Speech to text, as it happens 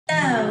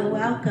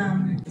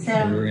welcome.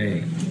 So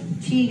Great.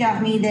 she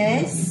got me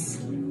this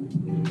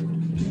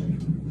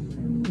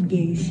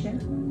geisha,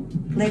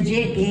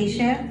 legit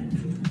geisha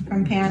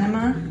from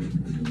Panama.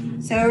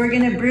 So we're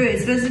gonna brew it.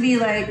 It's supposed to be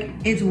like,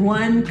 it's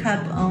 1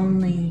 cup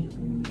only.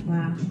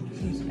 Wow,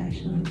 so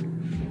special.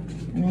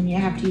 And then you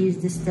have to use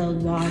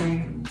distilled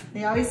water.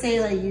 They always say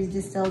like use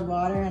distilled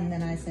water, and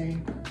then I say,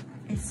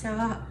 it's so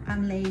hot,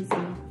 I'm lazy.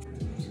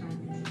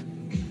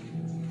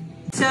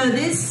 So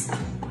this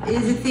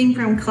is a thing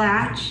from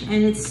Klatch,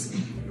 and it's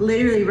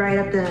literally right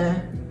up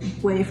the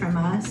way from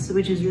us,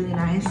 which is really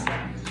nice.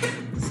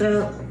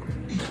 So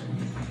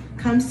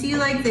comes to you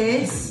like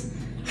this.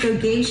 So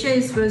geisha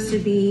is supposed to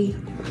be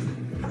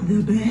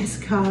the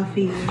best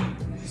coffee,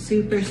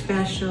 super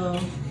special.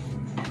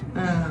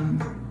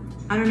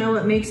 I don't know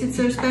what makes it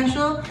so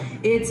special.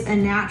 It's a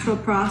natural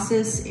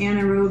process,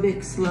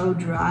 anaerobic, slow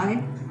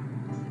dry,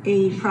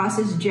 a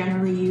process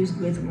generally used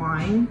with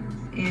wine,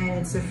 and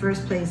it's the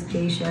first place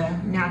geisha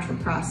natural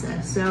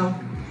process. So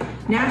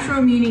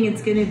natural meaning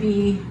it's gonna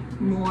be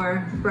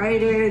more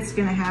brighter, it's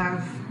gonna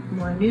have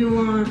more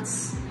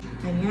nuance,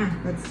 and yeah,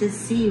 let's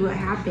just see what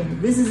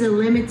happens. This is a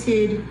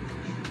limited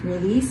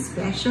release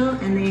special,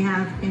 and they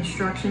have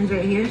instructions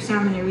right here, so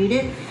I'm gonna read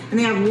it. And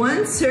they have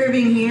 1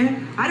 serving here.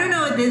 I don't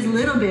know what this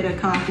little bit of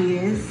coffee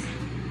is.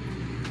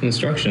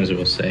 Instructions it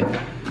will say.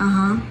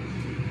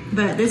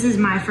 But this is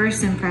my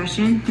first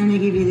impression. And they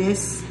give you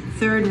this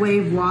 3rd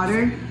wave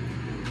water.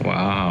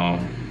 Wow.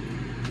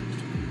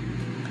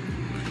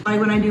 Like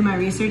when I do my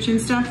research and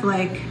stuff,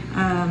 like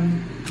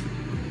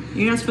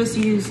you're not supposed to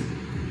use,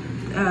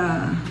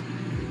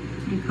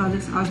 what do you call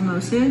this,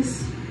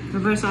 osmosis?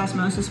 Reverse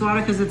osmosis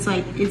water, because it's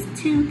like, it's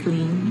too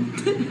clean.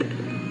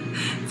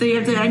 So you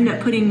have to end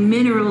up putting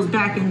minerals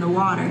back in the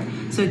water.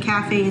 So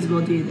cafes will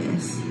do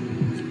this.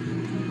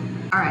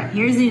 All right,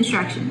 here's the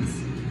instructions.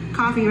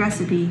 Coffee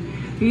recipe.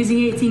 You're using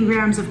 18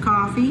 grams of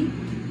coffee,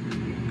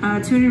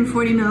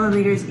 240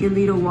 milliliters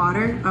Elida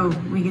water. Oh,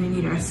 we're gonna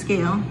need our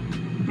scale.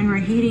 And we're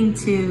heating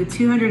to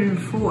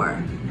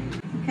 204.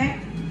 Okay,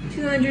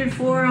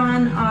 204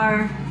 on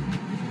our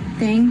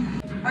thing.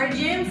 Our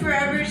gym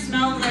forever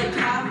smells like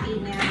coffee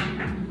now.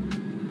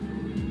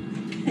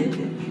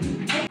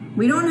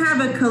 We don't have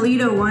a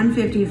Kalita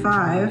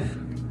 155.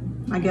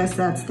 I guess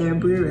that's their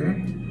brewer.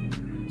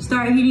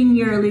 Start heating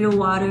your Elida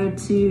water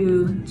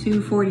to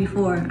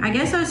 244. I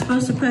guess I was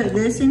supposed to put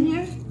this in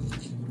here.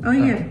 Oh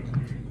yeah.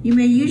 You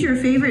may use your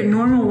favorite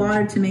normal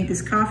water to make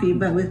this coffee,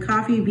 but with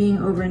coffee being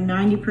over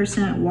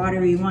 90%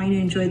 water, we want you to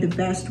enjoy the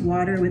best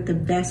water with the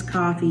best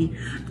coffee.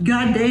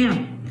 God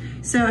damn.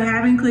 So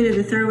having included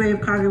the 3rd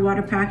wave coffee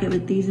water packet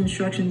with these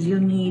instructions,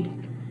 you'll need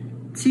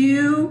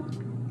 2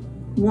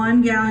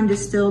 1-gallon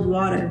distilled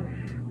water.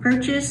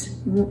 Purchase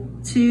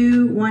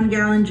 2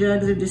 1-gallon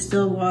jugs of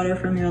distilled water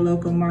from your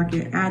local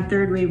market. Add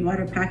 3rd wave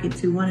water packet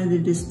to one of the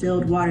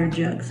distilled water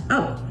jugs.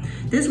 Oh,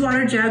 this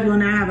water jug will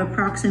now have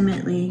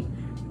approximately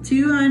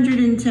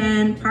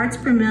 210 parts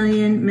per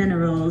million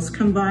minerals.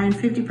 Combine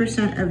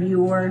 50% of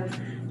your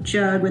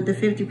jug with the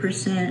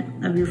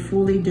 50% of your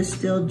fully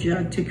distilled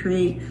jug to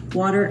create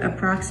water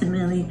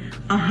approximately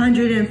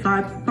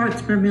 105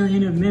 parts per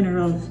million of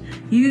minerals.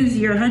 Use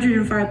your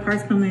 105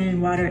 parts per million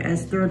water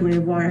as 3rd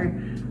wave water.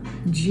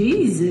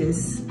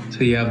 Jesus.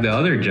 So you have the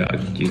other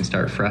jug. You can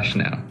start fresh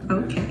now.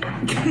 Okay.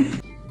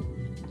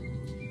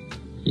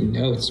 You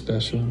know it's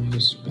special when you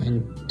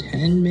spend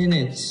 10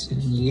 minutes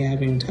and you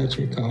haven't touched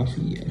your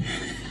coffee yet.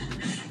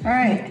 All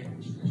right.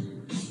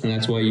 And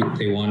that's why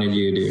they wanted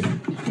you to do.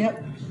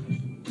 Yep.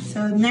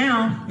 So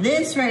now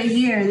this right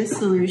here, this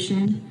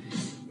solution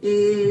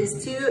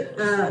is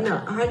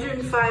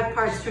 105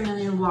 parts per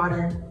million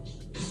water.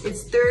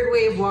 It's 3rd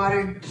wave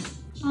water.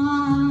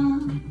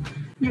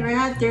 Never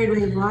had 3rd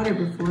wave water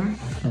before.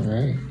 All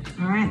right.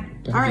 All right.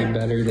 Better be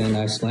better than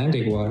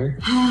Icelandic water.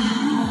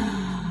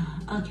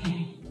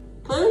 Okay.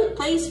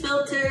 Place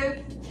filter.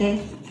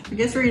 Okay. I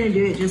guess we're gonna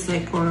do it just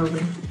like pour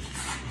over.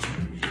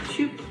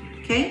 Shoot.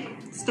 Okay.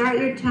 Start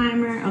your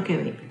timer. Okay,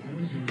 wait.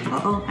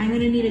 Uh-oh, I'm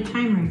gonna need a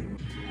timer.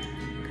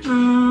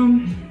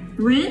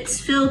 Rinse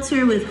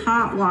filter with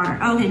hot water.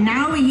 Okay,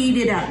 now we heat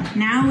it up.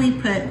 Now we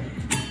put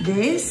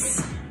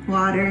this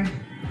water.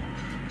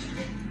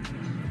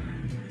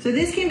 So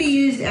this can be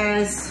used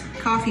as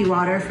coffee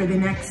water for the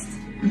next,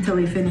 until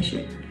we finish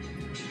it.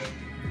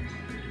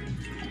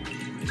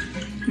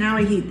 Now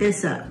we heat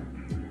this up.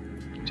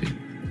 Let's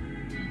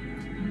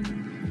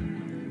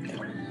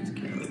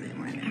get a little bit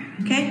more there.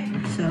 Okay,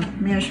 so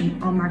maybe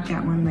I'll mark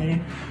that one later.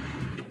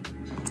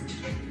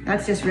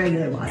 That's just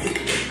regular water.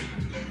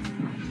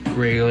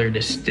 Regular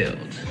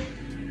distilled.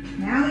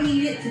 Now we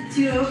heat it to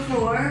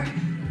 204.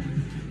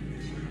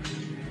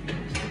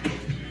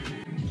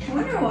 I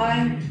wonder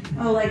why.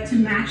 Oh, like to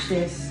match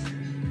this.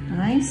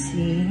 I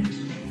see.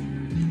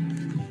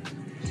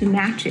 To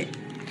match it.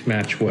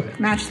 Match what?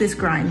 Match this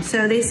grind.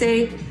 So they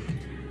say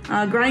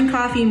grind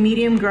coffee,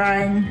 medium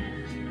grind,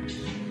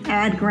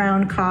 add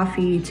ground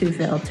coffee to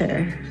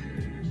filter.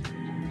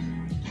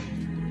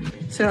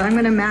 So I'm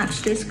gonna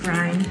match this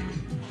grind.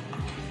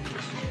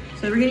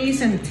 So we're gonna use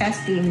some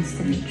testings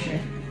to make sure.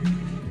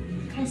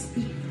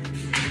 crispy.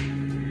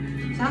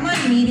 So I'm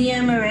on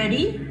medium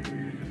already.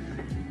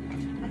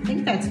 I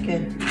think that's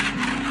good.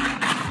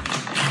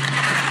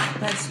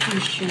 Let's be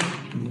sure.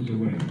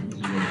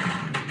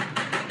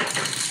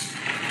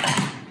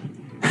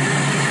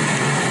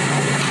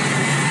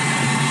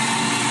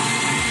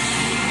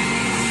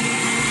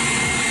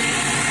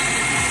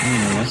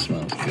 That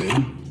smells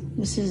good.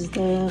 This is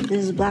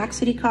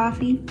BLKcity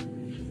coffee.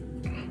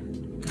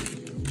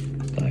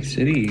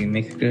 BLKcity, you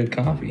make a good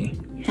coffee.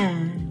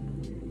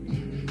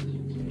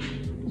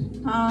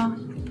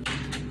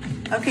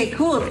 Okay,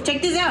 cool.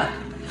 Check this out.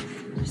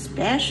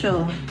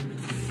 Special.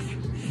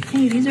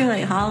 Hey, these are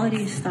like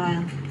holiday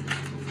style.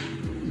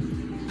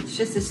 It's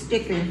just a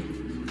sticker.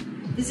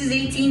 This is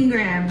 18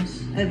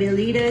 grams of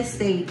Elida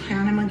Estate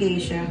Panama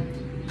Geisha.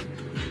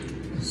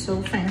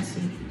 So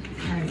fancy.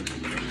 All right.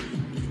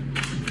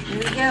 Here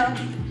we go.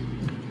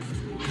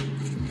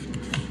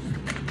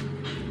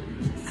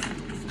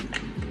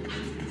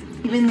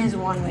 Even there's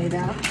one way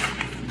though.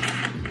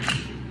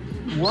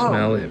 Whoa.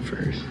 Smell it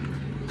first.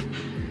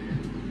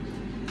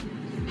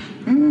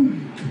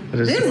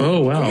 This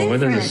oh wow, different. what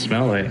does it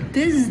smell like?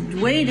 This is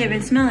way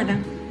different. Smell it,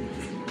 man.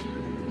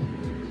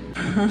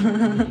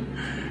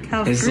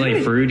 How It's fruity.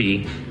 like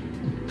fruity.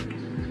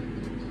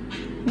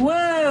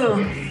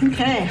 Whoa.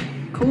 Okay,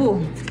 cool.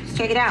 Let's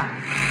check it out.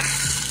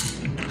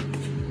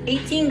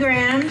 18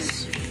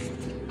 grams.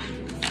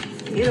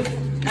 Beautiful.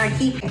 All right,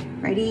 keep it.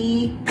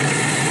 Ready?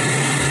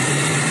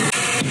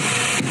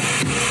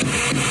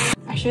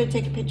 I should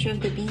take a picture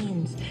of the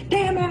beans.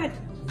 Damn it.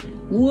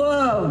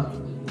 Whoa.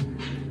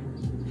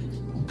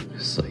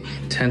 It's like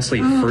intensely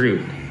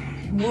fruit.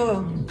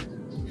 Whoa.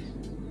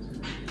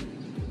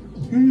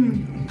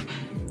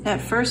 That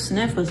first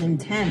sniff was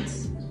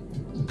intense.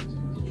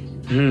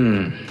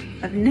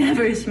 I've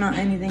never smelled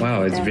anything Wow,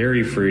 like it's that.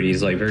 very fruity.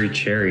 It's like very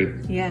cherry.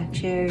 Yeah,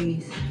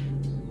 cherries.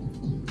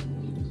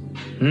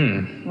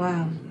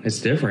 Wow. It's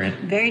different.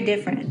 Very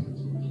different.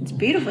 It's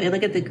beautiful.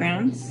 Look at the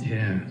grounds.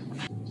 Yeah.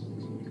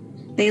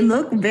 They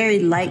look very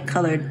light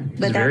colored.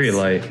 But It's very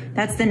light.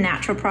 That's the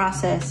natural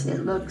process.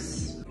 It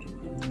looks...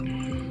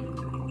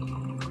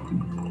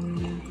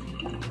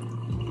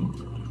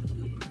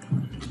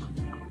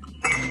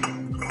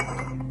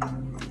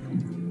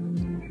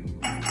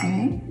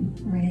 Okay,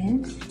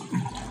 rinse.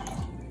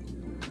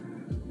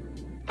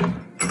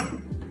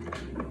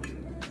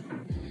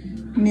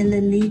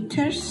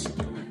 Milliliters.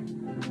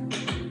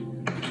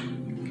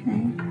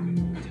 Okay.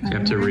 You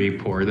have to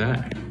re-pour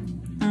that.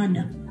 Oh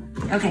no.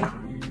 Okay.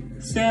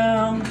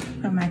 So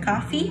put my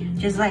coffee,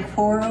 just like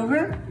pour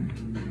over.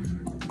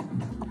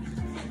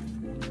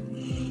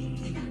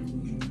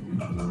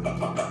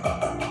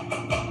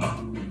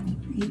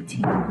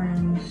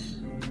 $18.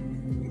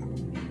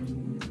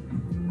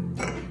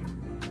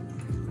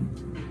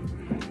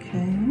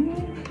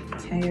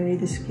 Okay. Carry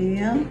the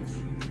scale.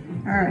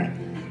 All right.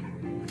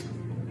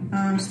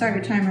 Start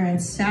your timer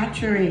and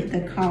saturate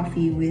the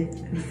coffee with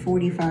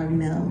 45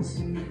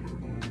 mils.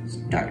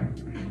 Start.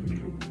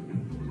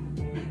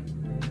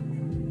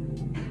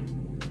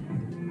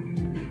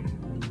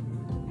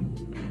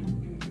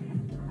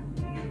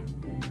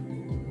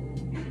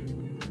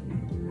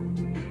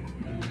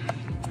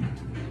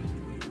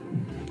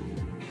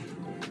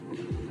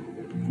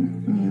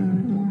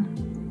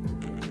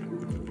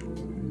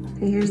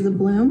 Okay, here's the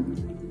bloom.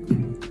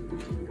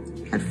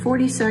 At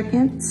 40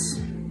 seconds.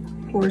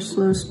 Or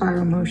slow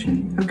spiral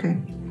motion. Okay.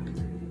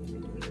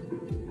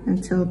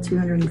 Until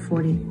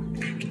 240.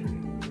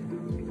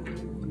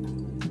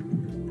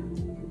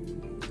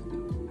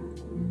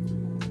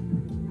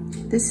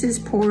 This is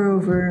pour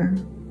over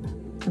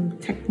the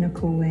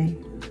technical way.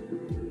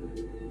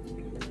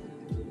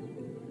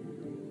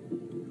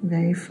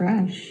 Very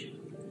fresh.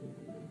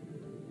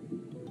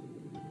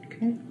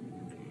 Okay.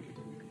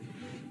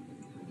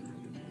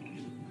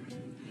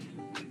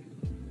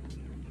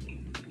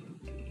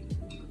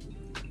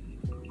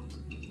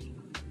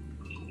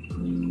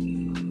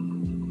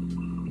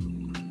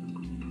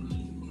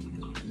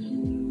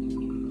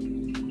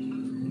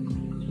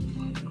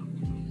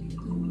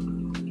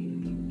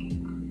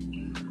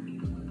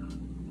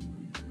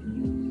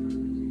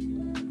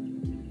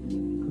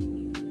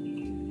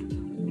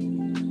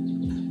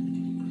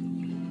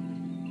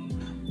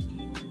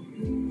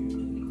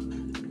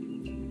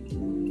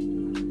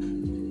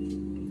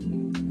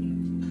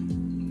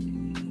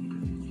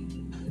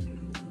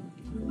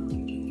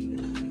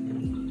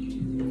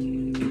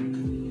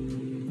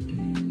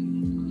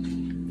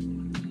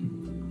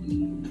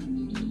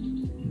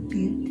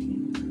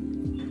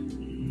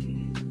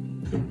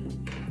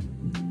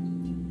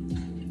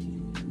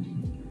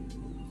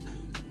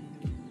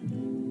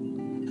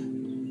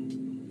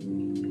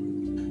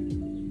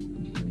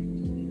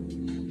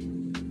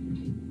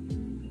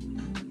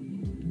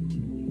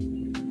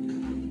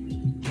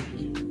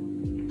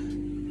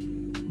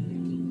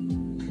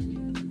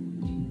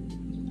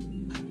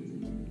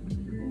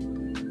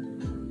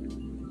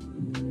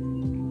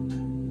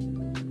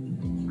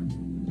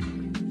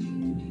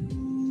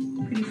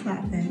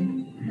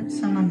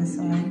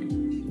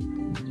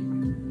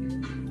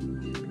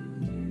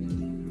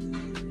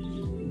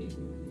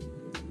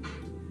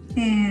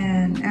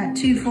 And at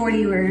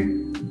 240, we're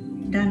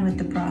done with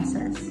the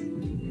process.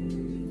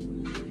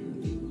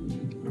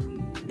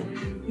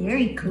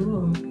 Very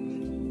cool.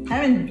 I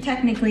haven't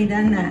technically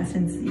done that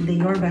since the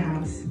Yorba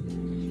house.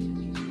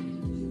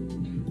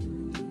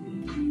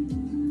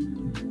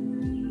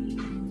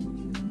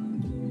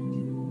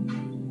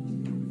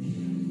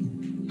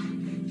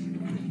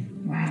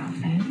 Wow,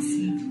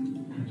 fancy.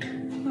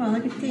 Oh,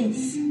 look at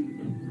this.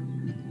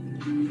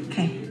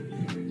 Okay.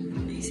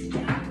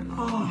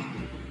 Oh.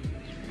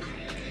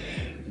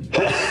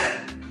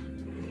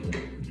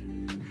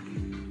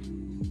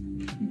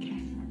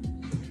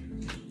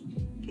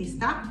 Okay,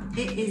 stop.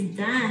 It is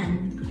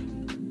done.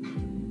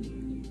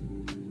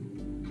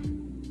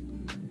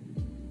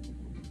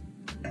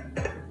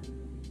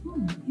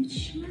 Oh, it's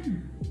sure.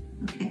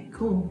 Okay,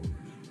 cool.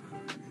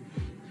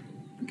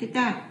 Look at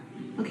that.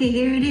 Okay,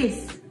 here it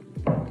is.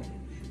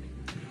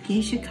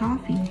 Geisha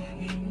coffee. Wow.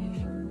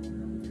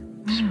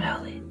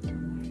 Smell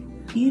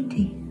it.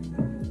 Beauty.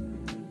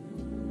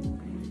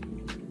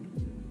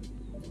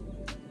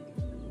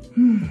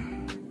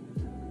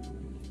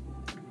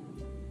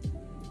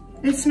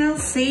 It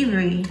smells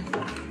savory.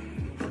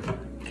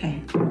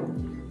 Okay.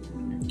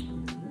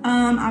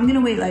 I'm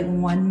gonna wait like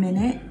 1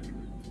 minute.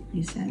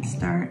 You said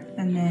start,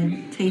 and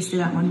then taste it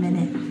at 1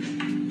 minute.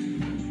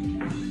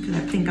 Cause I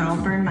think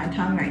I'll burn my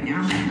tongue right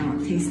now. I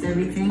won't taste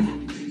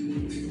everything.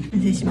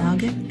 Does it smell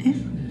good?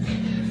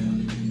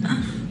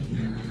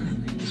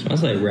 It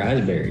smells like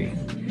raspberry.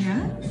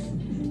 Yeah?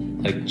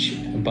 Like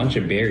a bunch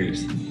of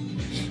berries.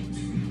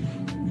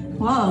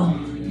 Whoa,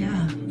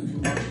 yeah.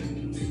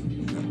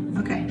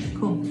 Okay,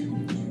 cool.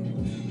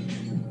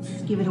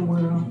 Let's give it a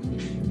whirl.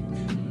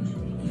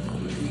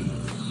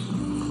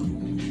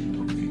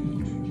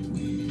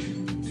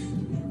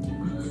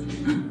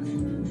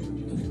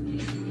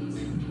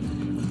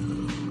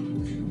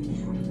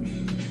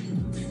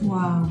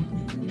 Wow.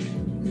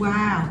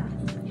 Wow.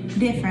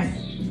 Different.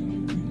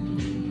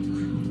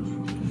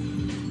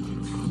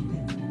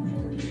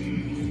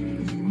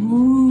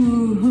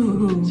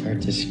 Ooh. Start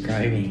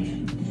describing it.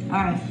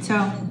 All right,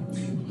 so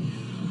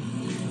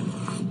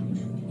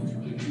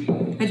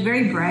it's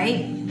very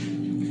bright.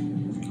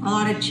 A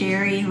lot of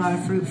cherry, a lot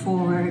of fruit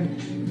forward.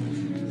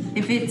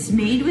 If it's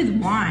made with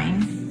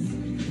wine,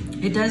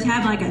 it does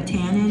have like a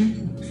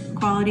tannin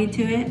quality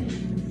to it.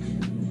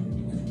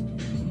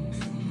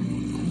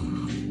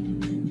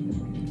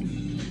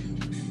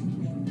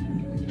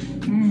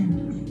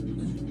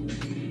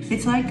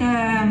 It's like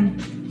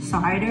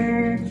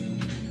cider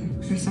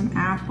or some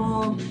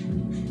apple.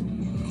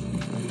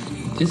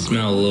 It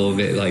smells a little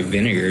bit like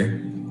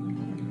vinegar.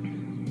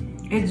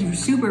 It's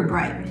super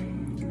bright,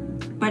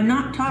 but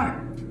not tart,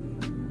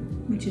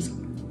 which is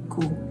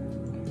cool.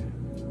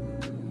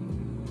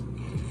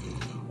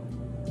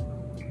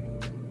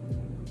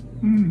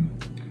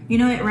 You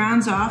know, it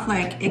rounds off,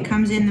 like it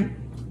comes in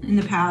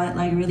the palate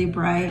like really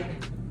bright,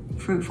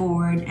 fruit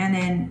forward, and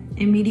then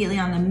immediately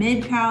on the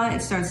mid palate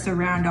it starts to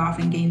round off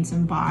and gain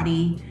some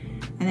body,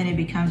 and then it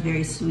becomes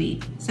very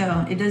sweet.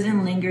 So it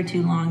doesn't linger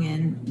too long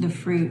in the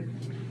fruit,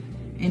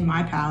 in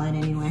my palate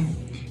anyway.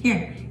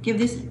 Here, give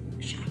this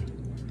a shot.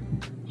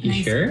 You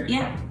sure?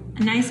 Yeah,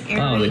 a nice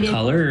aerated. Oh, the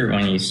color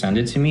when you send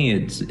it to me,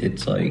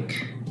 it's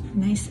like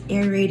nice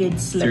aerated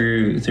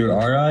slurp. Through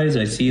our eyes,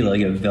 I see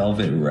like a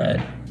velvet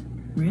red.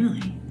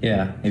 Really?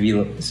 Yeah. If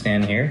you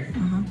stand here,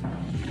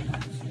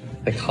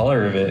 the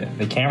color of it,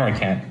 the camera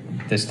can't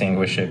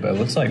distinguish it, but it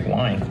looks like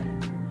wine.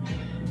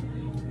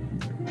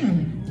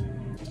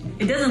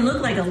 It doesn't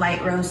look like a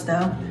light roast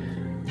though.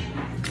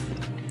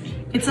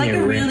 It's like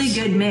a really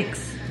good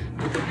mix.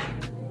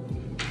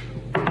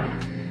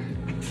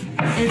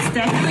 It's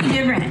definitely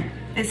different.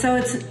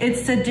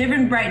 It's a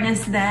different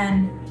brightness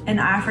than an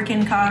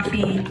African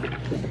coffee.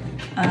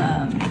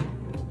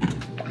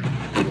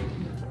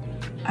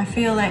 I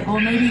feel like, well,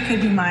 maybe it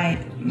could be my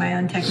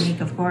own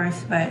technique, of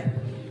course, but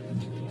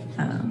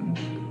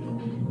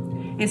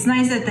it's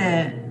nice that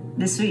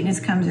the sweetness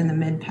comes in the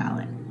mid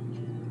palate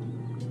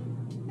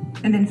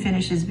and then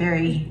finishes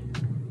very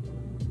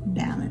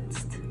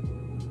balanced.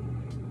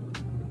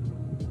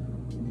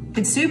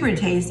 It's super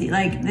tasty.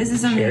 Like, this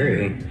is something.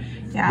 Cherry.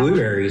 Yeah.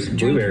 Blueberries. In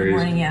the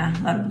morning, yeah.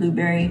 A lot of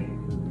blueberry.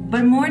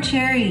 But more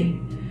cherry.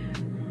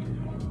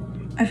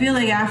 I feel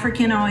like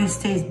African always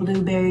tastes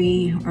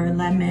blueberry or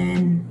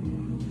lemon.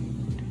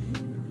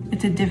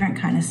 It's a different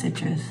kind of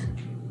citrus.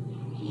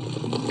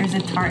 There's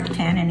a tart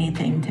tanniny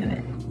thing to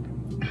it.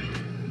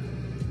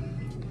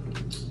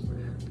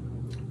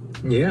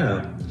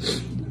 Yeah.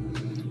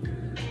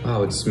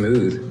 Wow, it's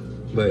smooth,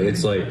 but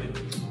it's like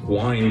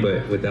wine,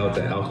 but without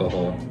the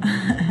alcohol.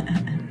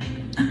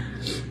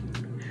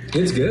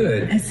 It's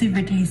good. It's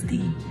super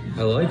tasty.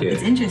 I like it.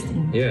 It's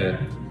interesting.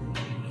 Yeah.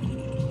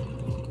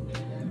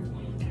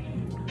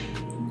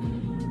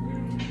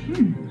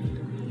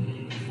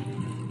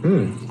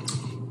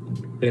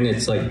 And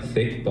it's like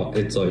thick,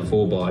 it's like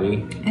full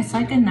body. It's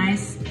like a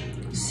nice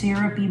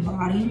syrupy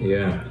body.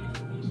 Yeah.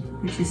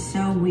 Which is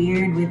so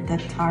weird with the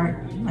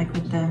tart, like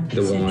with the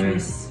citrus wine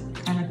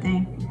kind of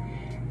thing.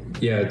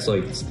 Yeah, it's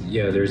like,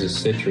 yeah, there's a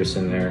citrus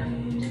in there.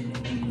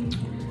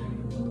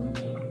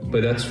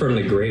 But that's from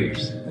the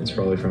grapes. It's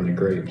probably from the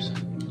grapes.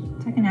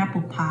 It's like an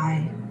apple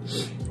pie,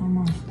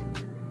 almost.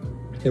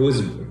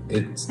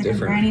 It's like different. a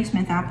Granny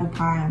Smith apple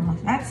pie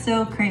almost. That's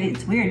so crazy.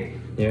 It's weird.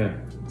 Yeah.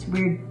 It's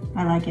weird.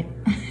 I like it.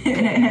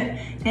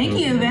 Thank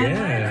you, man.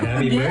 Yeah, Cool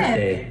happy gift.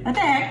 birthday. What the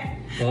heck?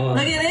 Oh.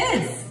 Look at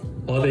this.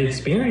 All the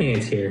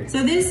experience here.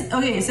 So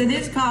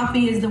this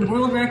coffee is the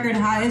world record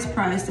highest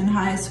priced and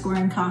highest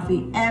scoring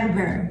coffee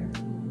ever.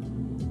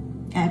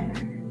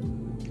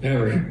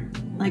 Ever.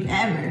 Like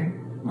ever.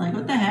 Like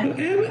what the heck?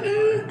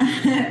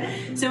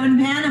 So in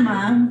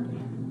Panama,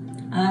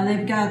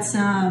 they've got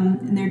some,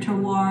 in their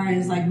terroir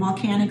is like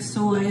volcanic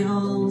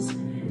soils,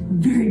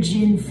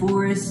 virgin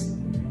forests,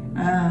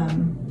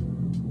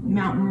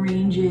 mountain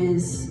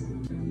ranges.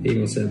 They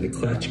even said the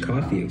Klatch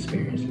Coffee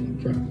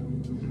Experience.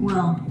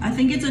 Well, I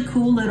think it's a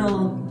cool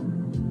little,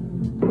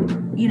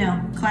 you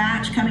know,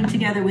 Klatch coming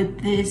together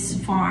with this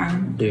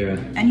farm. Yeah.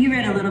 And you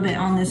read a little bit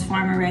on this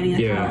farm already.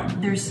 Yeah.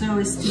 They're so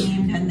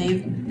esteemed, and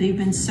they've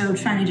been so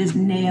trying to just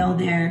nail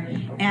their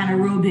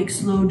anaerobic,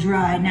 slow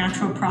dry,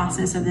 natural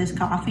process of this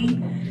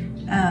coffee.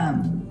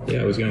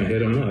 Yeah, I was gonna hit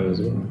them up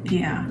as well.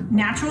 Yeah,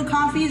 natural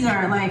coffees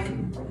are like,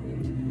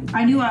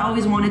 I knew I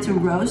always wanted to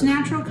roast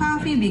natural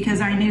coffee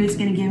because I knew it's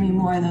gonna give me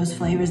more of those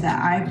flavors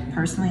that I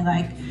personally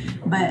like.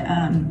 But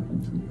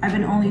I've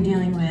been only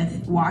dealing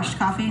with washed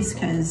coffees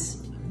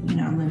because, you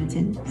know, I'm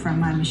limited from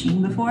my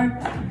machine before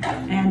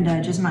and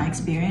just my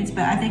experience.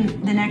 But I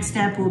think the next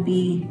step will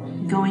be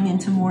going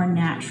into more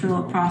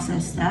natural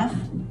processed stuff,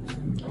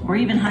 or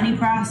even honey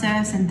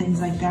process and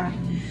things like that.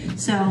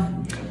 So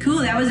cool,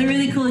 that was a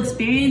really cool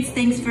experience.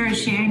 Thanks for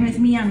sharing with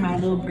me on my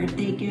little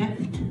birthday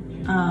gift.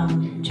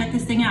 Check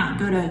this thing out,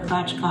 go to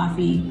Klatch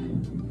Coffee.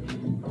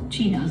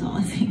 She knows all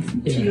the things.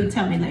 Yeah. She will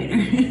tell me later.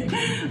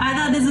 I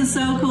thought this was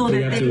so cool.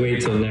 We have to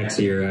wait till next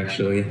year,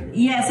 actually.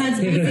 Yeah, so it's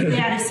basically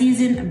out of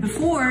season.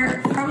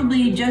 Before,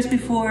 probably just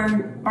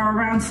before or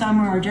around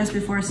summer or just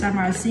before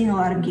summer, I was seeing a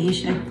lot of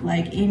geisha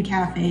like in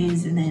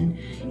cafes and then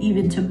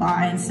even to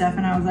buy and stuff.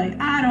 And I was like,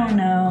 I don't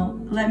know.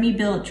 Let me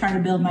try to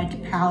build my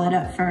palate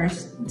up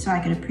first so I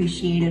could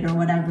appreciate it or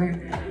whatever.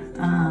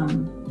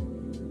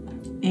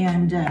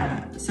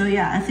 So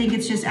yeah, I think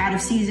it's just out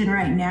of season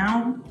right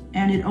now,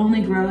 and it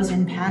only grows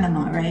in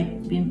Panama, right?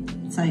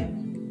 It's like,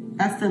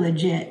 that's the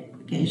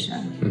legit geisha.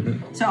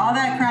 Mm-hmm. So all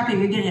that crap that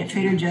you're getting at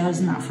Trader Joe's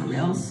is not for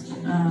reals.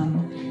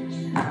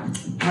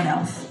 What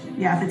else?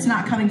 Yeah, if it's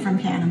not coming from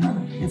Panama,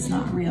 it's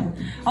not real.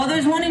 Oh,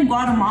 there's one in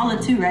Guatemala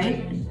too,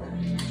 right?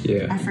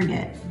 Yeah. I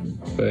forget.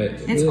 But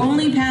it's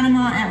only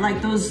Panama and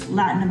like those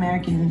Latin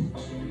American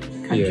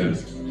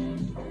countries.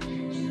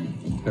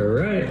 Yeah. All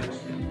right.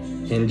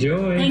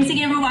 Enjoy. Thanks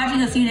again for watching.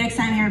 I'll see you next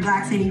time here at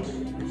BLKcity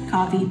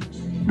Coffee.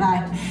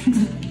 Bye.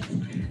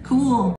 Cool.